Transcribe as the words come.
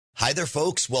Hi there,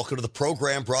 folks. Welcome to the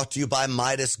program brought to you by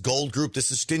Midas Gold Group.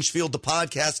 This is Stinchfield, the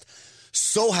podcast.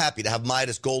 So happy to have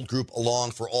Midas Gold Group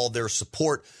along for all their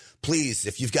support. Please,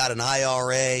 if you've got an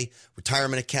IRA,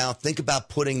 retirement account, think about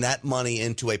putting that money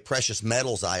into a precious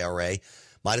metals IRA.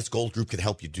 Midas Gold Group can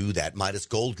help you do that.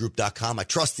 MidasGoldGroup.com. I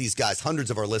trust these guys.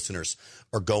 Hundreds of our listeners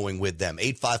are going with them.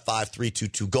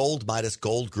 855-322-GOLD,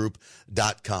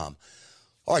 MidasGoldGroup.com.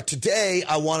 All right, today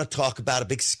I want to talk about a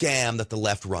big scam that the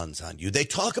left runs on you. They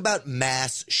talk about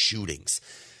mass shootings.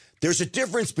 There's a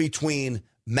difference between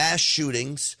mass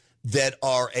shootings that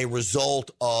are a result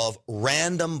of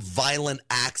random violent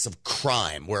acts of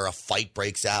crime, where a fight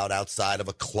breaks out outside of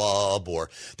a club, or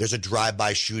there's a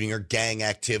drive-by shooting or gang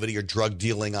activity or drug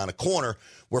dealing on a corner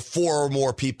where 4 or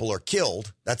more people are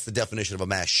killed. That's the definition of a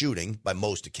mass shooting by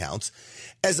most accounts,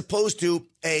 as opposed to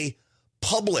a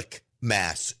public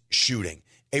mass shooting,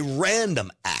 a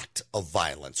random act of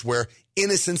violence where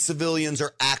innocent civilians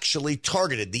are actually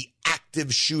targeted, the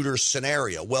active shooter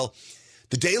scenario. Well,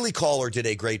 the Daily Caller did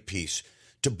a great piece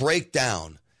to break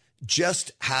down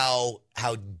just how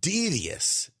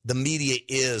devious the media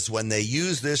is when they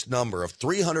use this number of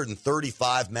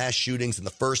 335 mass shootings in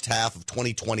the first half of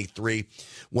 2023,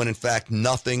 when in fact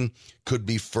nothing could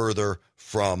be further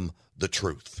from the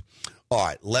truth. All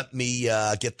right, let me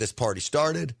get this party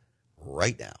started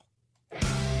right now.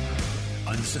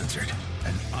 Uncensored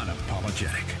and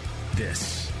unapologetic.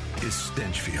 This is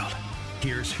Stinchfield.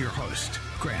 Here's your host,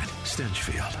 Grant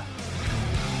Stinchfield.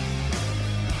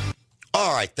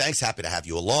 All right, thanks. Happy to have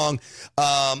you along.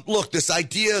 Look, this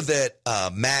idea that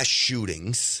mass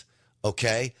shootings,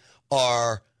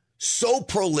 are so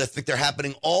prolific, they're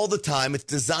happening all the time. It's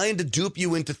designed to dupe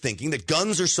you into thinking that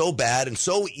guns are so bad and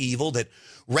so evil that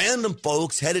random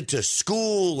folks headed to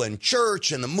school and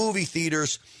church and the movie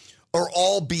theaters are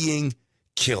all being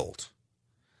killed.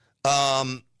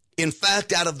 In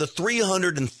fact, out of the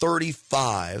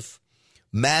 335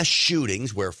 mass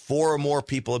shootings where 4 or more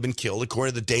people have been killed,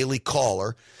 according to the Daily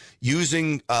Caller,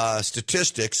 using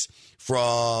statistics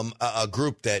from a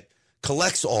group that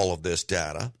collects all of this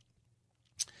data,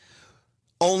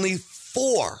 only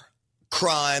 4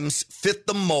 crimes fit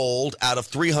the mold out of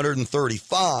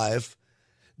 335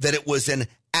 that it was an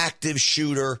active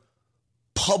shooter,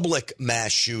 public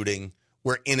mass shooting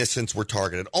where innocents were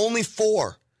targeted. Only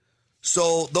 4.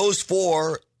 So those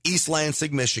 4, East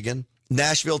Lansing, Michigan,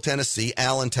 Nashville, Tennessee,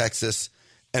 Allen, Texas,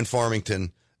 and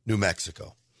Farmington, New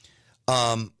Mexico.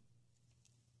 In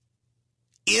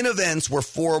events where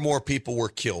 4 or more people were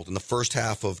killed in the first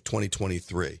half of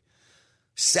 2023,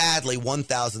 sadly,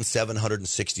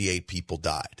 1,768 people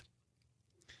died.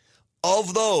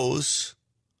 Of those,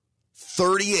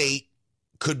 38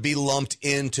 could be lumped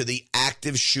into the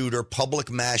active shooter, public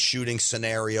mass shooting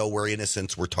scenario where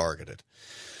innocents were targeted.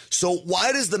 So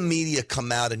why does the media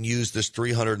come out and use this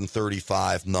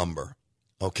 335 number,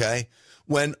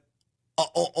 when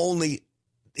only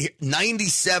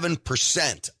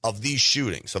 97% of these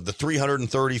shootings, of the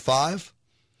 335,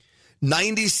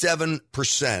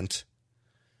 97%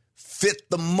 fit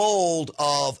the mold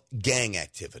of gang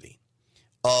activity,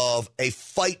 of a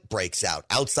fight breaks out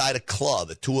outside a club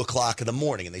at 2 o'clock in the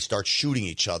morning and they start shooting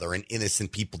each other and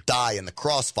innocent people die in the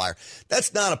crossfire.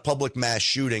 That's not a public mass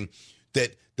shooting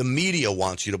that the media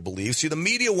wants you to believe. See, the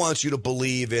media wants you to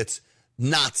believe it's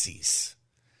Nazis.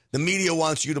 The media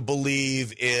wants you to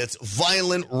believe it's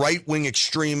violent right-wing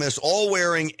extremists, all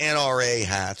wearing NRA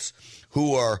hats,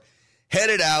 who are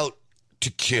headed out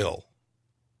to kill.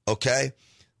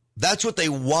 That's what they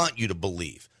want you to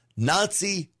believe.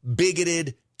 Nazi,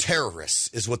 bigoted terrorists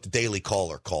is what the Daily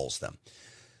Caller calls them.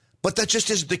 But that just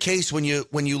isn't the case when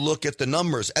you look at the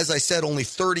numbers. As I said, only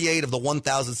 38 of the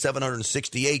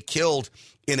 1,768 killed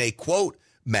in a, quote,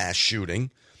 mass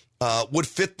shooting would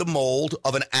fit the mold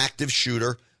of an active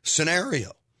shooter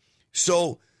scenario.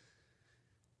 So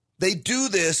they do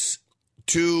this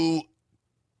to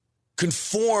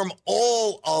conform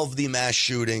all of the mass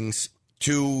shootings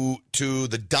to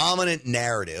the dominant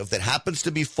narrative that happens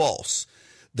to be false,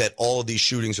 that all of these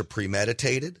shootings are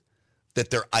premeditated,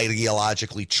 that they're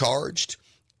ideologically charged,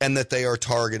 and that they are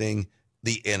targeting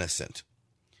the innocent.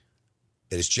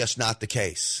 It is just not the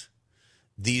case.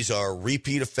 These are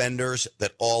repeat offenders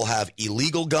that all have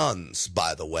illegal guns,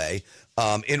 by the way.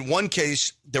 In one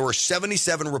case, there were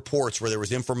 77 reports where there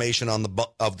was information on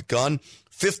the gun.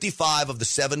 55 of the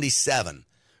 77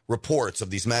 reports of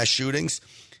these mass shootings,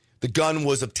 the gun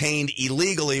was obtained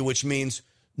illegally, which means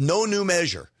no new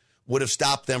measure would have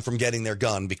stopped them from getting their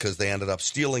gun because they ended up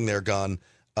stealing their gun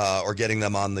or getting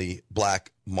them on the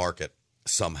black market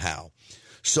somehow.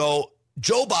 So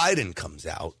Joe Biden comes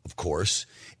out, of course,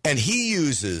 and he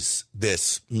uses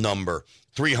this number,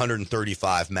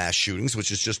 335 mass shootings,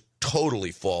 which is just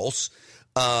totally false.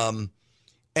 And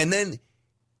then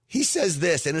he says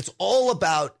this, and it's all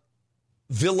about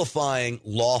vilifying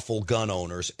lawful gun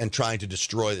owners and trying to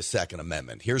destroy the Second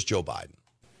Amendment. Here's Joe Biden.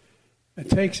 It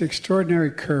takes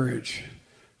extraordinary courage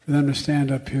for them to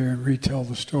stand up here and retell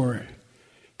the story.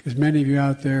 Because many of you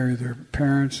out there, either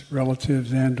parents,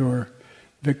 relatives, and or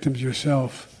victims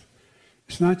yourself,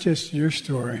 it's not just your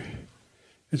story.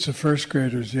 It's the first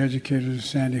graders, the educators of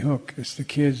Sandy Hook. It's the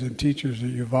kids and teachers at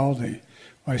Uvalde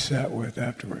I sat with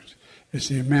afterwards. It's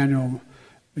the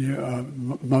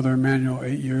Mother Emanuel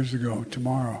 8 years ago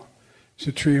tomorrow. It's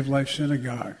the Tree of Life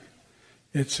Synagogue.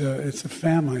 It's the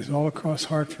families all across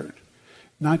Hartford.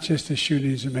 Not just the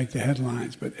shootings that make the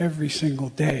headlines, but every single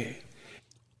day.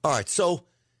 All right, so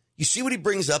you see what he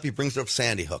brings up? He brings up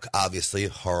Sandy Hook, obviously a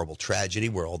horrible tragedy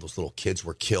where all those little kids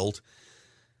were killed.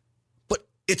 But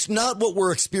it's not what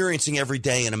we're experiencing every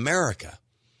day in America.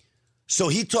 So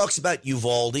he talks about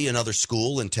Uvalde, another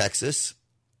school in Texas,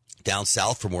 down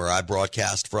south from where I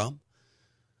broadcast from.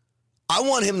 I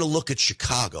want him to look at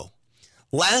Chicago.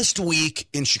 Last week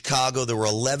in Chicago, there were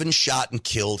 11 shot and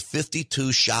killed,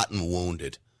 52 shot and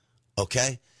wounded.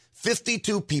 Okay?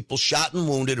 52 people shot and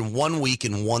wounded in 1 week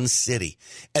in one city.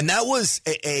 And that was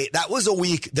a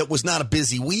week that was not a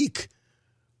busy week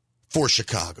for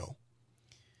Chicago.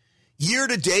 Year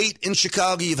to date in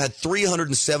Chicago, you've had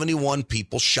 371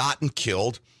 people shot and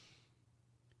killed.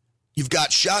 You've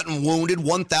got shot and wounded,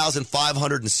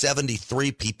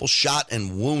 1,573 people shot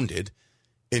and wounded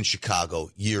in Chicago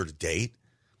year to date.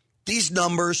 These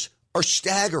numbers are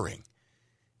staggering.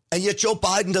 And yet Joe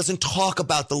Biden doesn't talk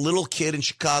about the little kid in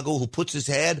Chicago who puts his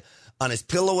head on his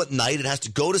pillow at night and has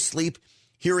to go to sleep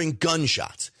hearing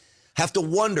gunshots. Have to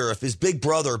wonder if his big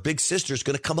brother or big sister is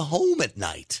going to come home at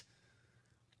night.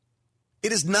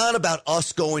 It is not about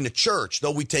us going to church,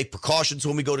 though we take precautions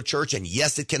when we go to church. And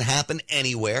yes, it can happen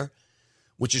anywhere,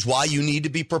 which is why you need to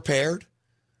be prepared.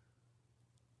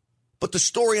 But the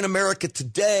story in America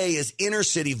today is inner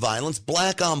city violence,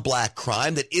 black on black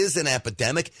crime that is an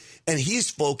epidemic. And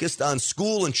he's focused on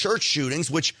school and church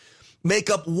shootings, which make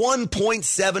up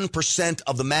 1.7%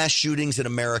 of the mass shootings in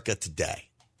America today.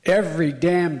 Every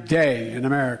damn day in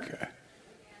America,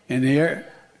 in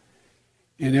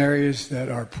areas that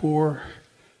are poor,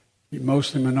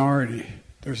 mostly minority,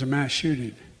 there's a mass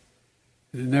shooting.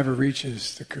 And it never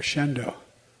reaches the crescendo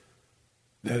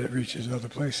that it reaches other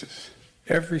places.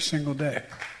 Every single day.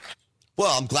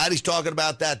 Well, I'm glad he's talking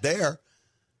about that there.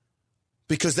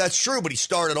 Because that's true, but he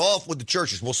started off with the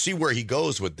churches. We'll see where he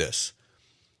goes with this.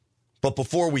 But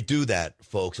before we do that,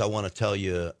 folks, I want to tell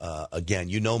you again,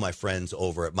 you know my friends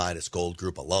over at Midas Gold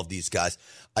Group. I love these guys.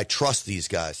 I trust these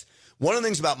guys. One of the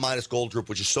things about Midas Gold Group,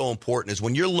 which is so important, is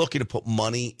when you're looking to put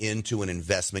money into an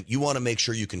investment, you want to make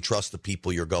sure you can trust the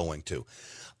people you're going to.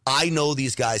 I know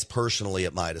these guys personally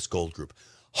at Midas Gold Group.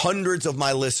 Hundreds of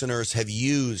my listeners have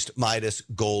used Midas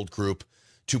Gold Group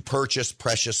to purchase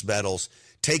precious metals,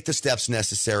 take the steps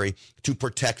necessary to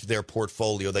protect their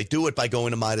portfolio. They do it by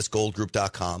going to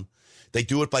MidasGoldGroup.com. They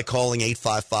do it by calling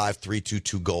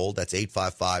 855-322-GOLD. That's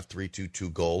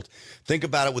 855-322-GOLD. Think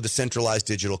about it with the centralized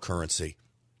digital currency.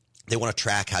 They want to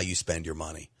track how you spend your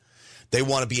money. They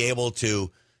want to be able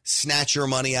to snatch your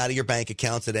money out of your bank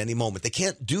accounts at any moment. They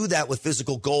can't do that with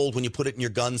physical gold when you put it in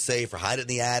your gun safe or hide it in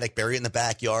the attic, bury it in the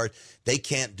backyard. They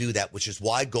can't do that, which is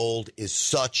why gold is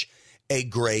such a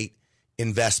great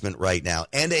investment right now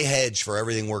and a hedge for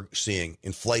everything we're seeing.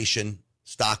 Inflation,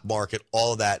 stock market,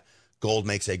 all of that. Gold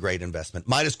makes a great investment.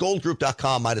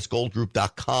 MidasGoldGroup.com,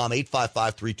 MidasGoldGroup.com,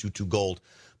 855-322-GOLD.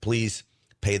 Please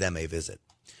pay them a visit.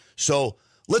 So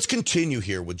let's continue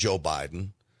here with Joe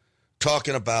Biden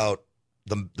talking about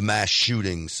the mass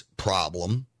shootings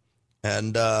problem.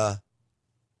 And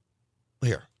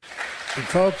here. And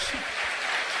folks,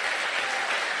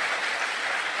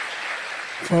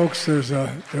 there's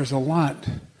a lot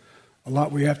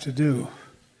we have to do.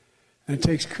 And it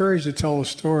takes courage to tell a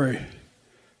story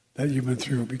that you've been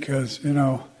through because, you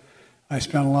know, I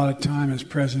spent a lot of time as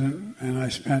president and I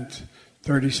spent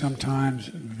 30-some times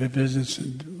visits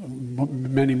and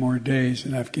many more days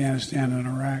in Afghanistan and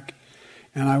Iraq.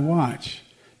 And I watch.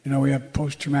 You know, we have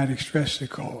post-traumatic stress, they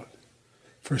call it,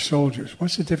 for soldiers.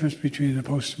 What's the difference between the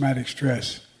post-traumatic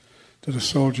stress that a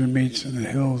soldier meets in the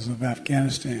hills of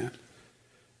Afghanistan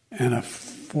and a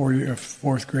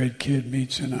fourth grade kid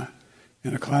meets in a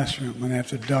classroom when they have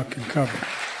to duck and cover?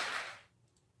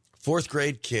 Fourth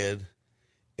grade kid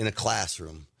in a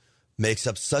classroom makes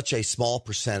up such a small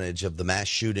percentage of the mass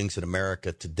shootings in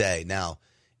America today. Now,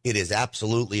 it is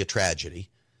absolutely a tragedy.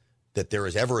 that there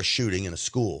is ever a shooting in a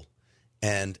school.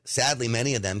 And sadly,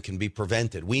 many of them can be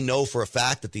prevented. We know for a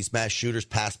fact that these mass shooters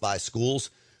pass by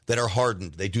schools that are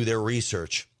hardened. They do their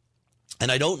research.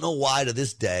 And I don't know why to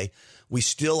this day we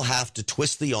still have to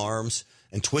twist the arms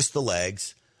and twist the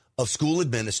legs of school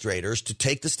administrators to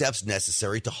take the steps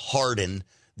necessary to harden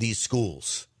these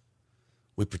schools.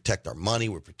 We protect our money.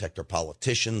 We protect our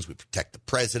politicians. We protect the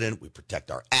president. We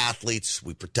protect our athletes.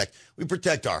 We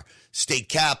protect our state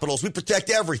capitals. We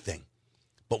protect everything.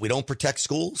 But we don't protect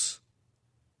schools.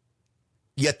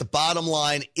 Yet the bottom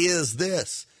line is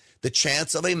this. The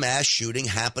chance of a mass shooting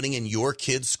happening in your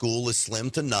kid's school is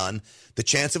slim to none. The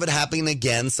chance of it happening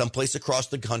again someplace across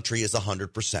the country is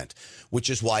 100%, which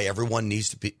is why everyone needs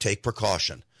to take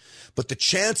precaution. But the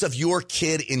chance of your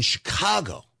kid in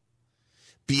Chicago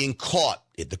being caught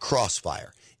in the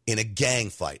crossfire in a gang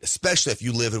fight, especially if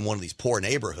you live in one of these poor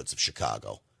neighborhoods of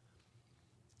Chicago,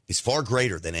 is far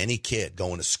greater than any kid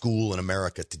going to school in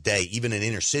America today, even an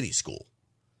inner city school.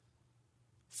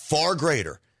 Far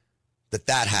greater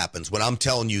that happens when I'm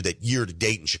telling you that year to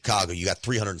date in Chicago, you got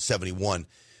 371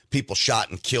 people shot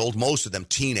and killed, most of them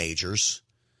teenagers,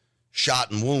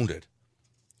 shot and wounded.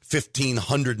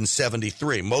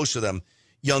 1,573, most of them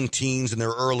young teens in their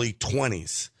early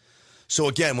 20s. So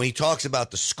again, when he talks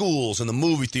about the schools and the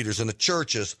movie theaters and the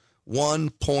churches,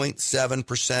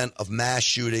 1.7% of mass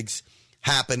shootings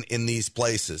happen in these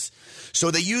places. So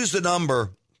they use the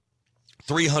number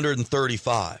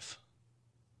 335.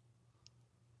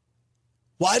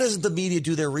 Why doesn't the media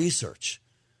do their research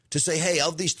to say, hey,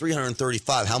 of these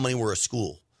 335, how many were a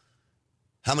school?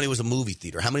 How many was a movie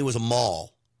theater? How many was a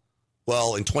mall?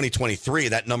 Well, in 2023,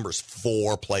 that number's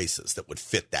 4 places that would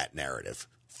fit that narrative.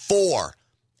 4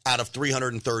 out of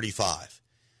 335.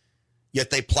 Yet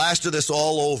they plaster this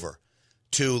all over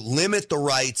to limit the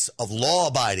rights of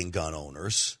law-abiding gun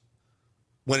owners,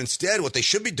 when instead what they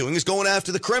should be doing is going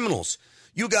after the criminals.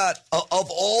 You got, of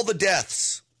all the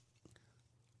deaths,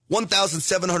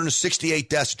 1,768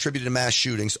 deaths attributed to mass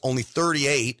shootings, only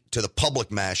 38 to the public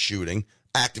mass shooting,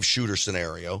 active shooter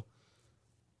scenario.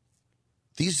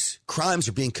 These crimes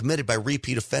are being committed by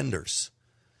repeat offenders.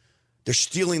 They're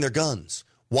stealing their guns.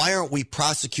 Why aren't we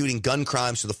prosecuting gun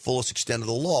crimes to the fullest extent of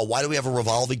the law? Why do we have a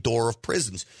revolving door of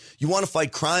prisons? You want to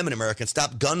fight crime in America and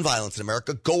stop gun violence in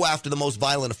America, go after the most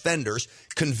violent offenders,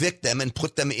 convict them, and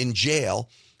put them in jail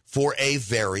for a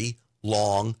very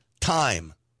long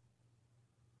time.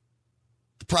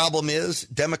 The problem is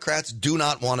Democrats do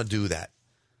not want to do that.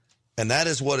 And that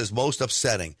is what is most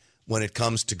upsetting when it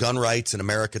comes to gun rights in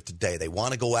America today. They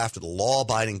want to go after the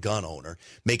law-abiding gun owner,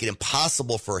 make it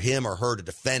impossible for him or her to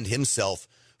defend himself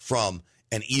from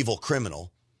an evil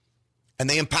criminal. And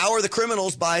they empower the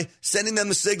criminals by sending them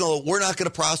the signal, we're not going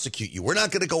to prosecute you. We're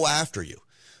not going to go after you.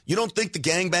 You don't think the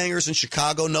gangbangers in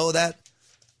Chicago know that?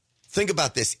 Think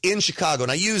about this. In Chicago,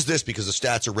 and I use this because the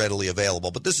stats are readily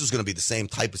available, but this is going to be the same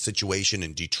type of situation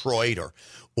in Detroit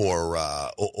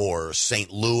or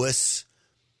St. Louis.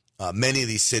 Many of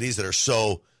these cities that are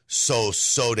so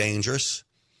dangerous.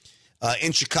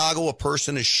 In Chicago, a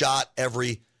person is shot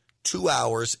every 2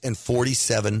 hours and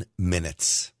 47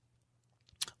 minutes.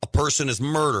 A person is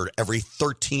murdered every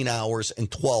 13 hours and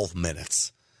 12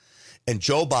 minutes. And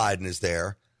Joe Biden is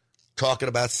there talking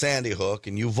about Sandy Hook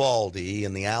and Uvalde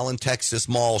and the Allen, Texas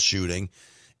mall shooting,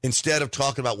 instead of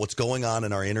talking about what's going on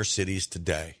in our inner cities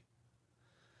today.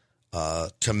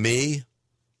 To me,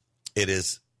 it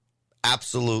is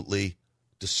absolutely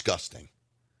disgusting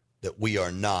that we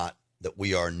are not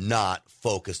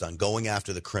focused on going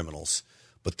after the criminals.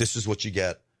 But this is what you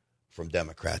get from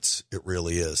Democrats. It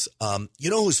really is.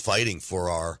 You know who's fighting for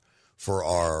our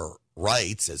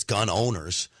rights as gun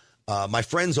owners? My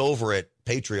friends over at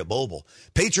Patriot Mobile.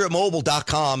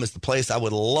 PatriotMobile.com is the place I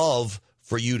would love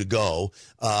for you to go.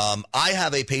 I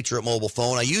have a Patriot Mobile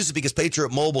phone. I use it because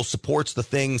Patriot Mobile supports the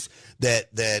things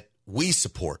that we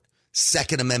support.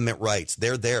 Second Amendment rights.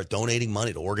 They're there donating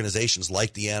money to organizations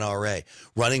like the NRA,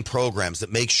 running programs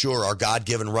that make sure our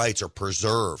God-given rights are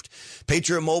preserved.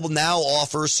 Patriot Mobile now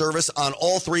offers service on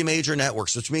all 3 major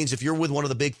networks, which means if you're with one of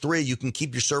the big 3, you can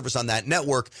keep your service on that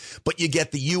network, but you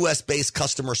get the U.S.-based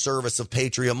customer service of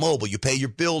Patriot Mobile. You pay your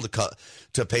bill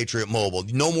to Patriot Mobile.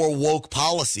 No more woke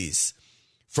policies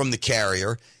from the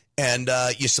carrier, and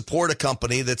you support a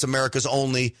company that's America's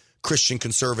only Christian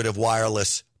conservative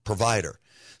wireless provider.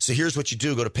 So here's what you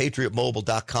do. Go to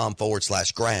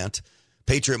patriotmobile.com/Grant,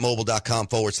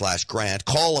 patriotmobile.com/Grant.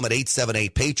 Call them at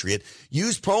 878-PATRIOT.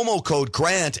 Use promo code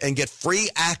Grant and get free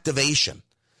activation.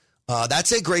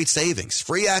 That's a great savings.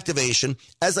 Free activation.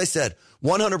 As I said,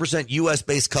 100%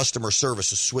 U.S.-based customer service.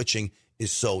 Switching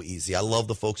is so easy. I love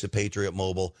the folks at Patriot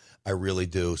Mobile. I really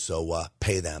do. So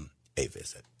pay them a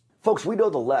visit. Folks, we know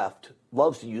the left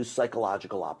loves to use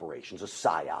psychological operations, a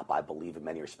psyop. I believe in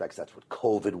many respects that's what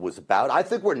COVID was about. I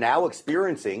think we're now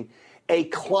experiencing a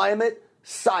climate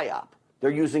psyop. They're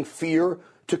using fear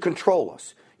to control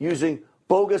us, using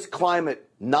bogus climate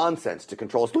nonsense to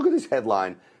control us. Look at this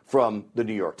headline from the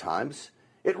New York Times.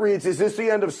 It reads, "Is this the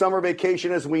end of summer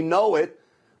vacation as we know it?"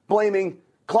 Blaming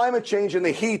climate change and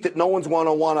the heat that no one's want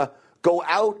to go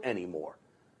out anymore.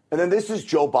 And then this is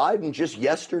Joe Biden just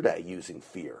yesterday using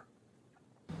fear.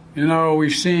 You know,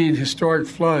 we've seen historic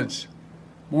floods,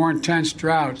 more intense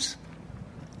droughts,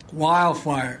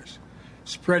 wildfires,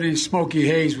 spreading smoky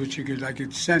haze, which I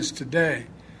could sense today,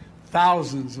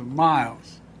 thousands of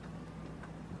miles.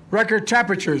 Record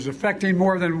temperatures affecting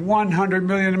more than 100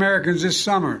 million Americans this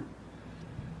summer.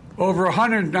 Over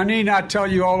 100, I need not tell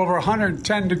you, all over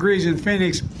 110 degrees in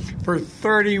Phoenix for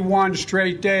 31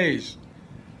 straight days.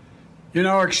 You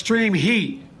know, extreme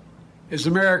heat is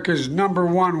America's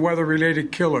 #1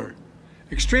 weather-related killer.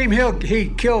 Extreme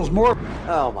heat kills more.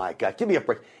 Oh, my God. Give me a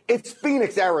break. It's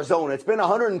Phoenix, Arizona. It's been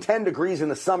 110 degrees in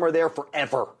the summer there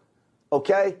forever.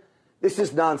 Okay? This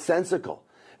is nonsensical.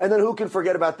 And then who can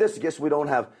forget about this? I guess we don't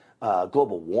have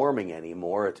global warming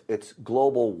anymore. It's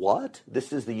global what?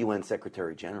 This is the UN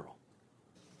Secretary General.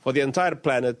 For the entire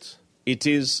planet, it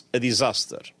is a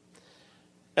disaster.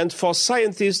 And for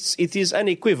scientists, it is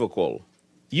unequivocal.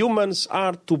 Humans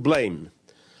are to blame.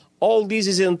 All this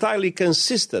is entirely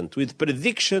consistent with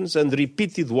predictions and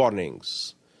repeated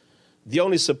warnings. The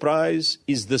only surprise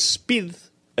is the speed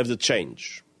of the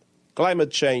change.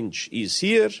 Climate change is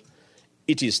here,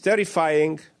 it is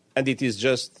terrifying, and it is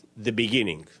just the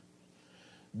beginning.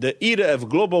 The era of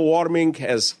global warming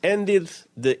has ended,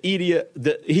 the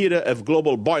era of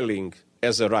global boiling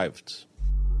has arrived.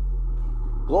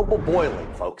 Global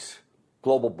boiling, folks.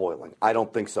 Global boiling. I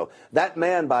don't think so. That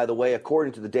man, by the way,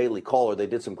 according to the Daily Caller, they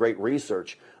did some great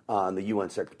research on the UN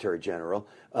Secretary General.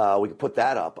 We can put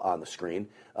that up on the screen.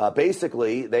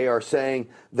 Basically, they are saying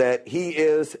that he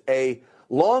is a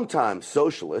longtime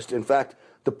socialist. In fact,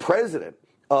 the president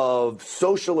of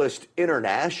Socialist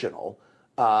International,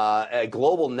 a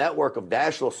global network of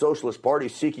national socialist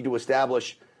parties seeking to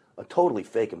establish a totally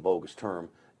fake and bogus term,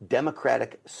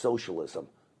 democratic socialism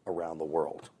around the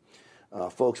world.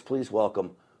 Folks, please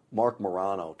welcome Marc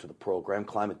Morano to the program,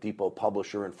 Climate Depot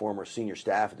publisher and former senior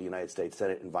staff at the United States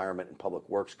Senate Environment and Public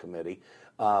Works Committee.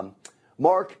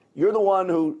 Marc, you're the one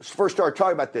who first started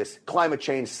talking about this climate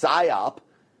change psyop.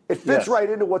 It fits right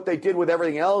into what they did with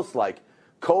everything else, like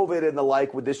COVID and the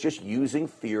like, with this just using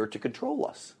fear to control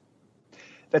us.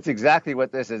 That's exactly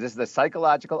what this is. This is a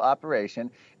psychological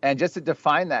operation. And just to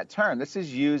define that term, this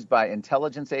is used by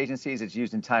intelligence agencies. It's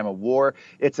used in time of war.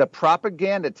 It's a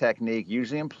propaganda technique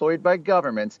usually employed by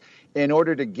governments in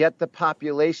order to get the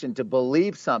population to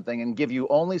believe something and give you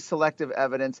only selective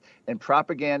evidence and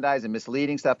propagandize and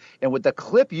misleading stuff. And with the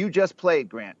clip you just played,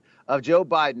 Grant, of Joe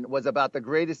Biden was about the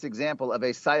greatest example of a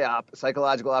psyop,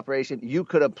 psychological operation you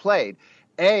could have played.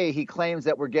 He claims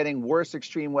that we're getting worse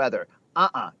extreme weather.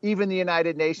 Even the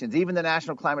United Nations, even the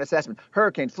National Climate Assessment,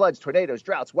 hurricanes, floods, tornadoes,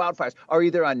 droughts, wildfires are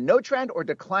either on no trend or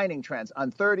declining trends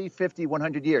on 30, 50,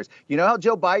 100 years. You know how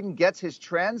Joe Biden gets his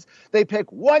trends? They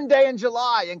pick one day in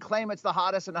July and claim it's the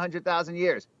hottest in 100,000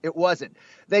 years. It wasn't.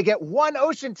 They get one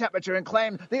ocean temperature and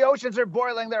claim the oceans are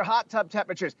boiling, they're hot tub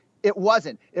temperatures. It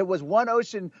wasn't. It was one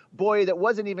ocean buoy that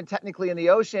wasn't even technically in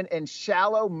the ocean, in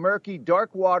shallow, murky,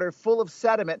 dark water full of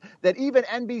sediment that even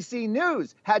NBC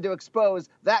News had to expose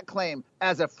that claim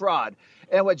as a fraud.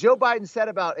 And what Joe Biden said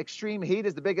about extreme heat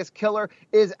is the biggest killer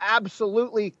is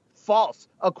absolutely false,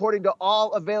 according to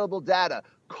all available data.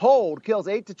 Cold kills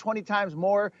 8 to 20 times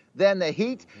more than the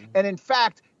heat. And in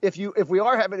fact, if we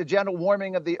are having a general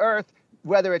warming of the earth,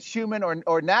 whether it's human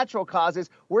or natural causes,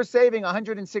 we're saving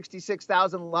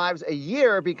 166,000 lives a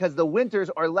year because the winters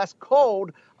are less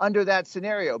cold under that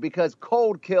scenario, because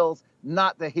cold kills,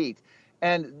 not the heat.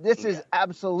 And this is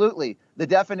absolutely the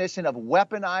definition of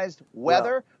weaponized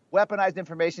weather, weaponized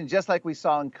information, just like we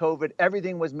saw in COVID.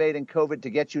 Everything was made in COVID to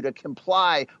get you to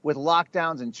comply with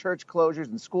lockdowns and church closures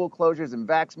and school closures and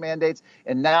vax mandates.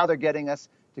 And now they're getting us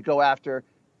to go after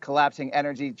collapsing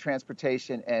energy,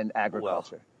 transportation, and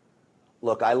agriculture.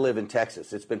 Look, I live in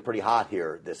Texas. It's been pretty hot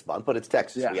here this month, but it's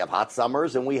Texas. Yeah. We have hot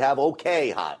summers and we have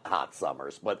okay hot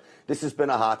summers. But this has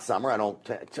been a hot summer. I don't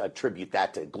attribute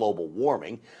that to global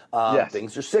warming.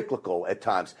 Things are cyclical at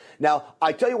times. Now,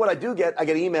 I tell you what I do get. I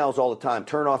get emails all the time.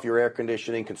 Turn off your air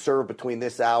conditioning. Conserve between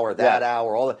this hour, that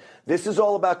hour. All that. This is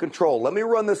all about control. Let me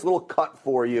run this little cut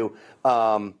for you.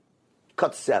 Cut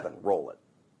 7. Roll it.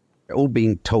 all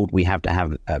being told we have to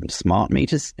have smart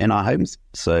meters in our homes.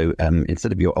 So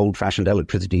instead of your old-fashioned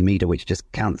electricity meter, which just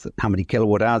counts how many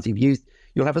kilowatt hours you've used,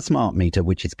 you'll have a smart meter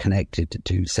which is connected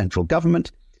to central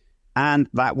government, and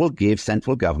that will give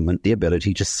central government the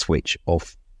ability to switch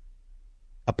off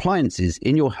appliances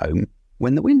in your home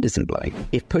when the wind isn't blowing.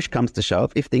 If push comes to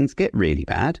shove, if things get really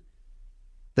bad,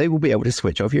 they will be able to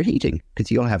switch off your heating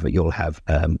because you'll have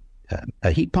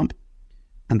a heat pump,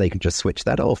 and they can just switch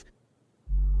that off.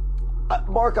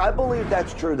 Mark, I believe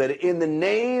that's true, that in the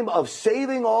name of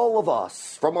saving all of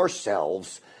us from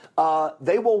ourselves,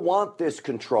 they will want this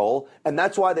control, and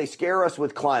that's why they scare us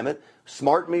with climate.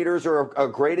 Smart meters are a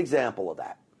great example of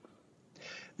that.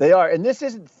 They are. And this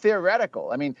isn't theoretical.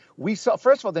 I mean, we saw,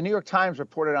 first of all, the New York Times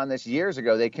reported on this years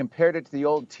ago. They compared it to the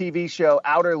old TV show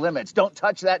Outer Limits. Don't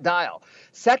touch that dial.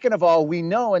 Second of all, we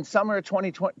know in summer of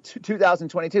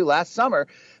 2022, last summer,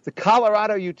 the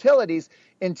Colorado utilities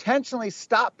intentionally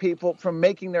stopped people from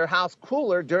making their house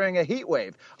cooler during a heat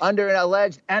wave under an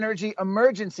alleged energy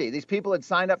emergency. These people had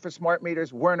signed up for smart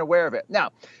meters, weren't aware of it. Now,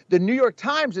 the New York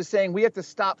Times is saying we have to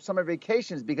stop summer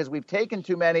vacations because we've taken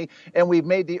too many and we've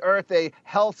made the earth a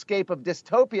hellscape of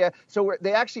dystopia. So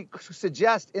they actually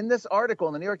suggest in this article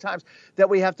in the New York Times that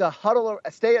we have to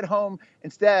stay at home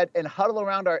instead and huddle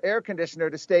around our air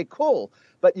conditioner to stay cool.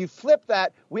 But you flip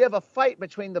that, we have a fight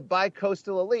between the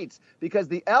bi-coastal elites because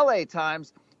the LA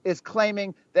Times is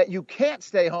claiming that you can't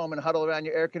stay home and huddle around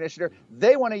your air conditioner.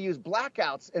 They want to use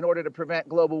blackouts in order to prevent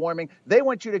global warming. They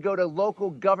want you to go to local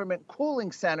government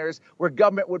cooling centers where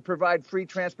government would provide free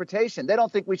transportation. They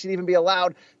don't think we should even be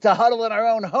allowed to huddle in our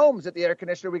own homes at the air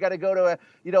conditioner. We got to go to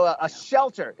a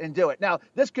shelter and do it. Now,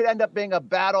 this could end up being a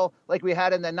battle like we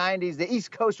had in the 90s, the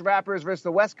East Coast rappers versus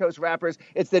the West Coast rappers.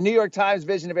 It's the New York Times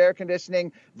vision of air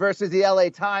conditioning versus the LA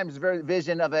Times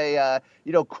vision of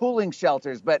cooling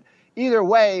shelters. But either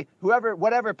way,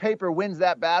 whatever paper wins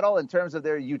that battle in terms of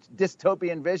their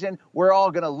dystopian vision, we're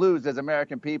all going to lose as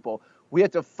American people. We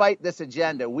have to fight this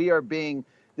agenda.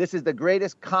 This is the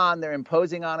greatest con they're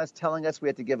imposing on us, telling us we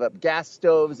have to give up gas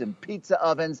stoves and pizza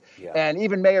ovens. Yeah. And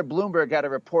even Mayor Bloomberg got a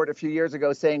report a few years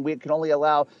ago saying we can only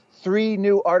allow 3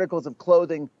 new articles of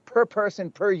clothing per person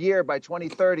per year by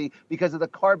 2030 because of the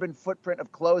carbon footprint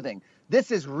of clothing. This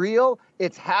is real.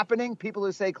 It's happening. People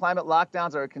who say climate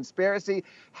lockdowns are a conspiracy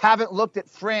haven't looked at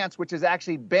France, which has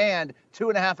actually banned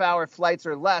 2.5-hour flights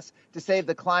or less to save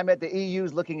the climate. The EU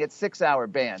is looking at 6-hour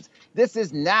bans. This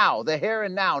is now, the here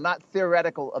and now, not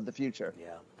theoretical of the future.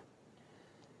 Yeah.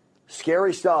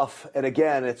 Scary stuff. And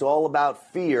again, it's all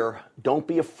about fear. Don't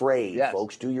be afraid, yes.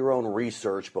 Folks. Do your own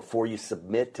research before you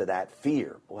submit to that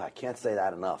fear. Boy, I can't say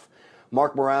that enough.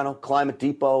 Mark Morano, Climate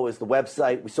Depot is the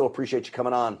website. We so appreciate you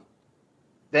coming on.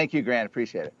 Thank you, Grant.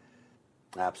 Appreciate it.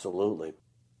 Absolutely.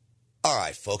 All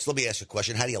right, folks, let me ask you a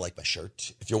question. How do you like my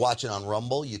shirt? If you're watching on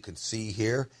Rumble, you can see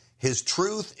here, his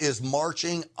truth is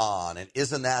marching on. And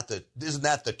isn't that the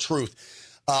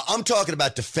truth? I'm talking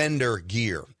about Defender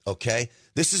Gear, okay?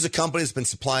 This is a company that's been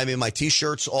supplying me my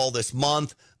T-shirts all this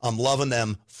month. I'm loving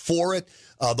them for it.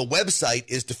 The website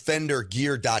is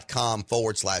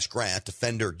defendergear.com/Grant,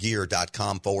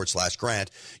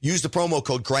 defendergear.com/Grant. Use the promo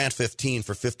code Grant15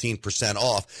 for 15%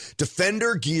 off.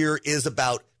 Defender Gear is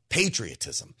about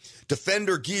patriotism.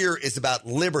 Defender Gear is about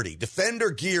liberty.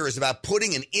 Defender Gear is about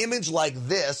putting an image like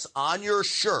this on your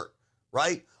shirt,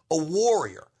 right? A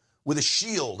warrior with a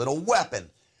shield and a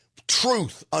weapon,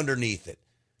 truth underneath it,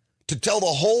 to tell the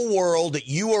whole world that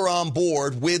you are on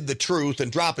board with the truth,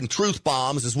 and dropping truth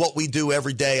bombs is what we do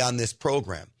every day on this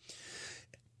program.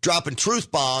 Dropping truth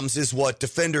bombs is what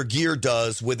Defender Gear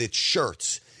does with its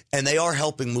shirts, and they are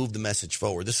helping move the message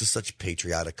forward. This is such a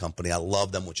patriotic company. I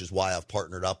love them, which is why I've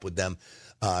partnered up with them,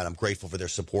 and I'm grateful for their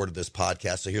support of this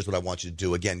podcast. So here's what I want you to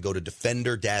do. Again, go to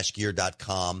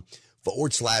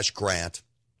defender-gear.com/Grant.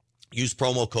 Use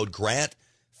promo code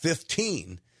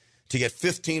Grant15 to get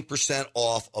 15%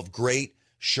 off of great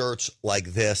shirts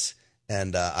like this.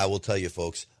 And I will tell you,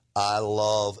 folks, I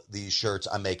love these shirts.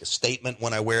 I make a statement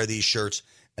when I wear these shirts,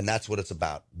 and that's what it's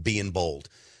about, being bold.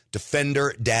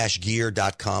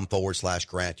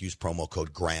 Defender-gear.com/Grant. Use promo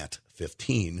code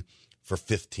Grant15 for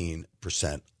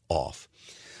 15% off.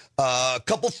 A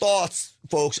couple thoughts,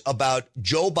 folks, about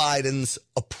Joe Biden's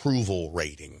approval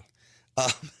rating.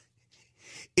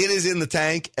 It is in the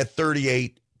tank at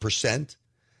 38%.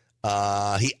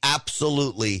 He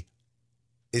absolutely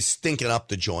is stinking up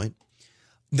the joint.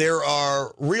 There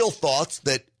are real thoughts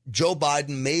that Joe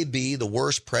Biden may be the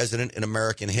worst president in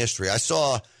American history. I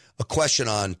saw a question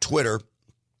on Twitter,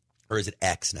 or is it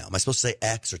X now? Am I supposed to say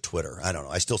X or Twitter? I don't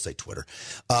know. I still say Twitter.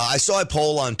 I saw a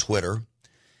poll on Twitter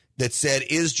that said,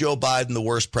 is Joe Biden the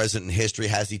worst president in history?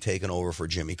 Has he taken over for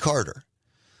Jimmy Carter?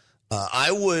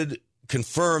 I would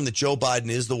confirm that Joe Biden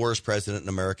is the worst president in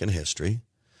American history,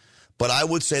 but I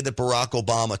would say that Barack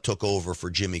Obama took over for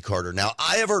Jimmy Carter. Now,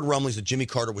 I have heard rumblings that Jimmy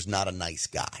Carter was not a nice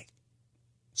guy.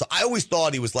 So I always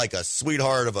thought he was like a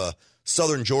sweetheart of a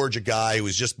Southern Georgia guy who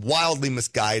was just wildly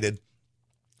misguided,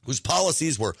 whose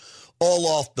policies were all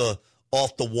off the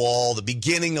wall, the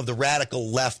beginning of the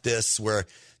radical leftists were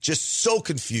just so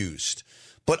confused.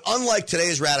 But unlike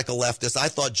today's radical leftists, I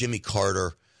thought Jimmy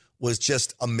Carter was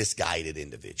just a misguided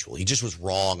individual. He just was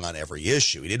wrong on every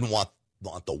issue. He didn't want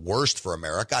the worst for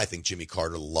America. I think Jimmy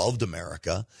Carter loved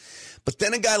America. But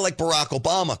then a guy like Barack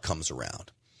Obama comes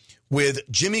around with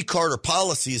Jimmy Carter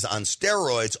policies on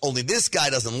steroids, only this guy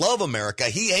doesn't love America.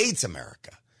 He hates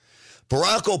America.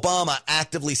 Barack Obama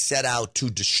actively set out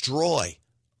to destroy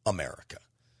America.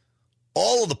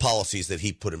 All of the policies that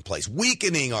he put in place,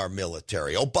 weakening our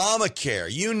military, Obamacare,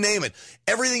 you name it,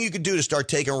 everything you could do to start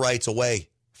taking rights away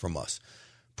from us.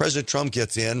 President Trump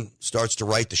gets in, starts to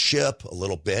right the ship a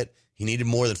little bit. He needed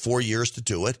more than 4 years to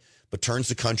do it, but turns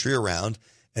the country around.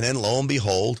 And then lo and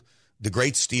behold, the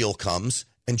great steal comes,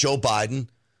 and Joe Biden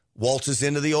waltzes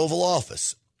into the Oval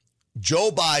Office.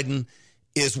 Joe Biden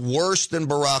is worse than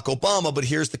Barack Obama, but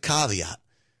here's the caveat.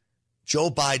 Joe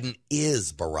Biden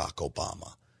is Barack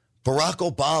Obama. Barack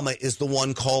Obama is the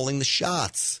one calling the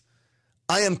shots.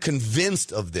 I am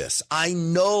convinced of this. I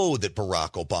know that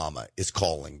Barack Obama is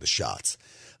calling the shots.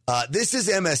 This is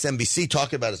MSNBC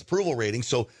talking about his approval rating.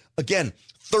 So, again,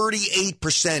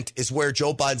 38% is where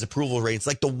Joe Biden's approval rating is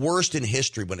like the worst in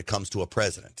history when it comes to a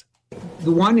president.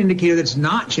 The one indicator that's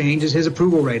not changed is his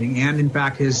approval rating and, in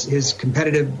fact, his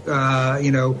competitive,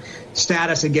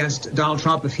 status against Donald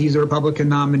Trump if he's a Republican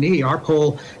nominee. Our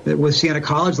poll that with Siena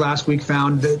College last week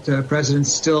found that the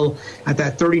president's still at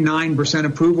that 39%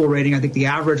 approval rating. I think the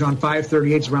average on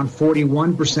 538 is around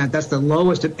 41%. That's the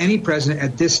lowest of any president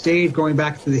at this stage going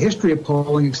back to the history of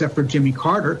polling, except for Jimmy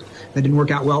Carter. That didn't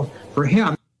work out well for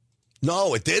him.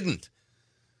 No, it didn't.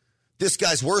 This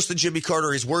guy's worse than Jimmy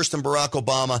Carter. He's worse than Barack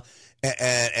Obama,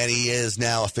 and he is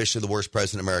now officially the worst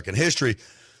president in American history.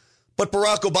 But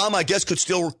Barack Obama, I guess, could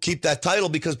still keep that title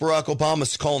because Barack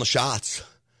Obama's calling the shots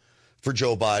for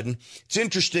Joe Biden. It's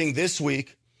interesting, this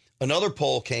week, another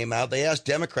poll came out. They asked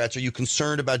Democrats, are you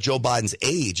concerned about Joe Biden's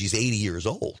age? He's 80 years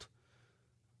old.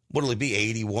 What'll he be,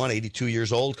 81, 82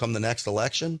 years old come the next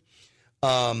election?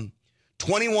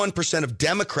 21% of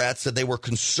Democrats said they were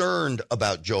concerned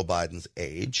about Joe Biden's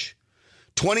age.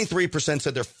 23%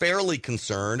 said they're fairly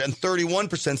concerned, and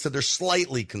 31% said they're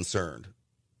slightly concerned.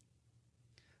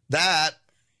 That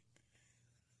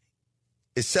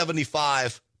is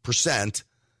 75%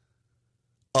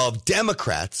 of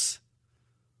Democrats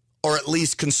are at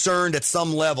least concerned at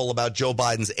some level about Joe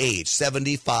Biden's age.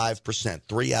 75%.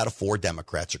 3 out of 4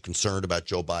 Democrats are concerned about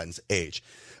Joe Biden's age.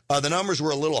 The numbers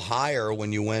were a little higher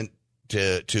when you went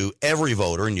to every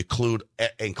voter, and you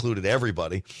included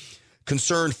everybody.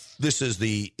 Concerned, this is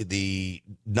the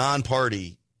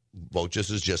non-party vote,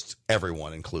 just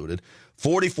everyone included.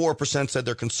 44% said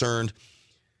they're concerned.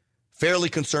 Fairly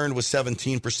concerned was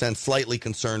 17%. Slightly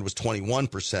concerned was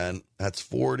 21%. That's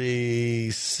 40,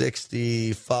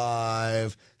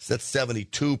 65. So that's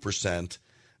 72%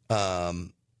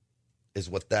 is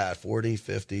what that. 40,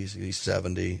 50, 60,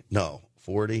 70. No,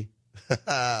 40.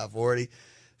 40,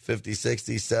 50,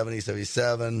 60, 70,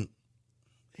 77.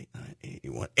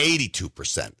 81,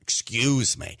 82%,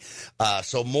 excuse me.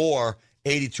 So more,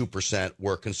 82%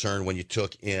 were concerned when you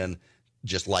took in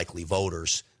just likely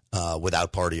voters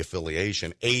without party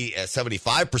affiliation.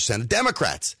 75% of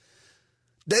Democrats.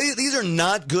 These are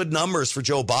not good numbers for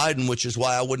Joe Biden, which is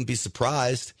why I wouldn't be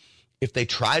surprised if they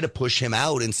try to push him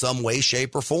out in some way,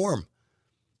 shape, or form.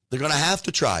 They're going to have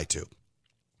to try to.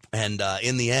 And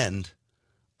in the end,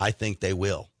 I think they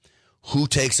will. Who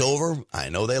takes over? I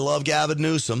know they love Gavin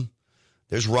Newsom.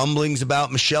 There's rumblings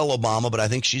about Michelle Obama, but I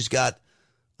think she's got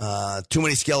too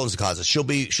many skeletons in the closet. She'll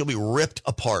be ripped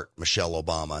apart, Michelle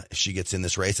Obama, if she gets in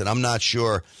this race. And I'm not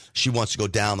sure she wants to go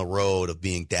down the road of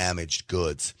being damaged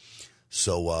goods.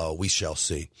 So we shall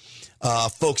see.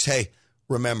 Folks, hey,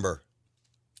 remember,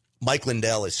 Mike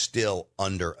Lindell is still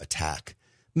under attack.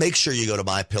 Make sure you go to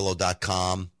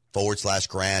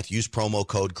mypillow.com/Grant. Use promo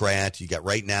code Grant. You get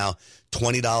right now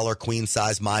 $20 queen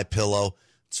size MyPillow.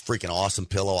 It's a freaking awesome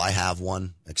pillow. I have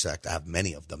one. Except I have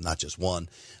many of them, not just one.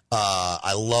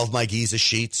 I love my Giza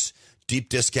sheets. Deep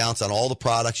discounts on all the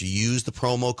products. You use the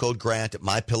promo code Grant at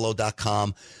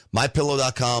mypillow.com.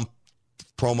 Mypillow.com,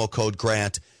 promo code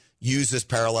Grant. Use this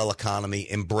parallel economy.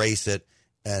 Embrace it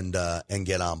and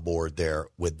get on board there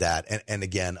with that. And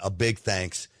again, a big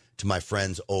thanks to my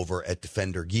friends over at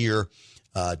Defender Gear,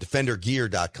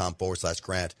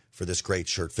 defendergear.com/Grant for this great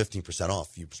shirt, 15%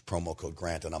 off. Use promo code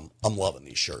Grant, and I'm loving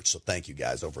these shirts. So thank you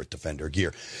guys over at Defender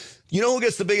Gear. You know who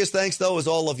gets the biggest thanks, though, is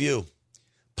all of you.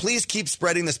 Please keep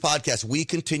spreading this podcast. We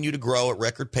continue to grow at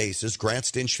record paces.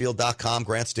 GrantStinchfield.com,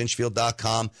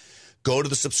 GrantStinchfield.com. Go to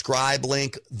the subscribe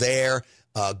link there.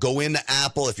 Go into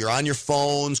Apple. If you're on your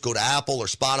phones, go to Apple or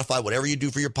Spotify, whatever you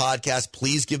do for your podcast.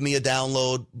 Please give me a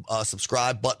download,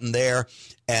 subscribe button there,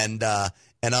 and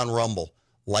on Rumble,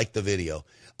 like the video.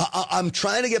 I'm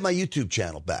trying to get my YouTube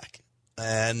channel back,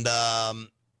 and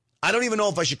I don't even know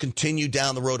if I should continue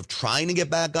down the road of trying to get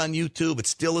back on YouTube. It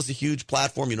still is a huge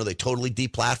platform. You know, they totally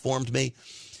deplatformed me.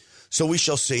 So we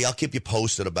shall see. I'll keep you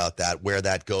posted about that, where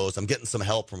that goes. I'm getting some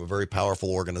help from a very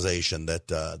powerful organization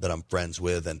that I'm friends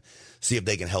with, and see if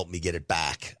they can help me get it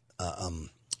back.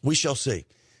 We shall see.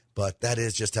 But that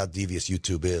is just how devious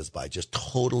YouTube is, by just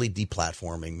totally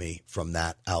deplatforming me from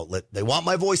that outlet. They want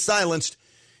my voice silenced.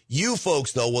 You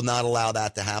folks, though, will not allow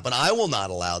that to happen. I will not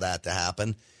allow that to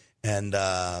happen. And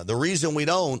the reason we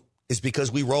don't is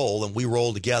because we roll, and we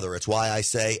roll together. It's why I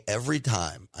say every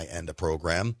time I end a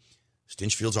program,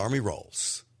 Stinchfield's Army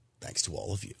rolls. Thanks to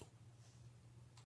all of you.